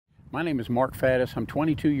My name is Mark Faddis. I'm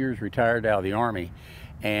 22 years retired out of the Army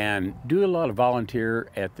and do a lot of volunteer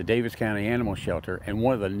at the Daviess County Animal Shelter. And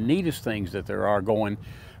one of the neatest things that there are going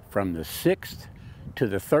from the 6th to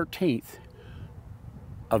the 13th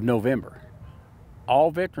of November. All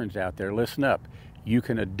veterans out there, listen up. You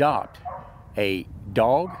can adopt a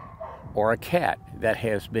dog or a cat that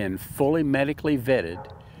has been fully medically vetted,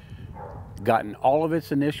 gotten all of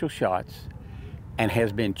its initial shots, and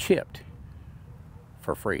has been chipped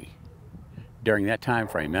for free during that time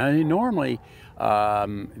frame. Now, normally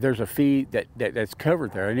there's a fee that's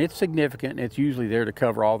covered there, and it's significant. It's usually there to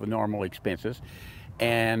cover all the normal expenses.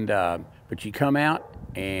 And but you come out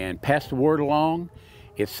and pass the word along.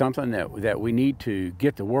 It's something that we need to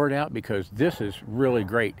get the word out, because this is really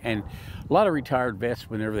great. And a lot of retired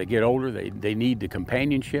vets, whenever they get older, they need the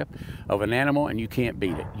companionship of an animal, and you can't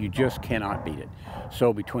beat it. You just cannot beat it.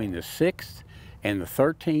 So between the 6th and the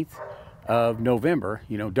 13th of November,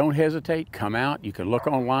 don't hesitate, come out. You can look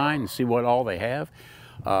online and see what all they have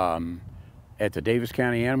at the Daviess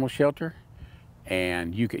County Animal Shelter.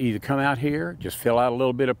 And you can either come out here, just fill out a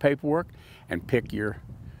little bit of paperwork, and pick your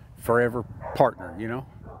forever partner,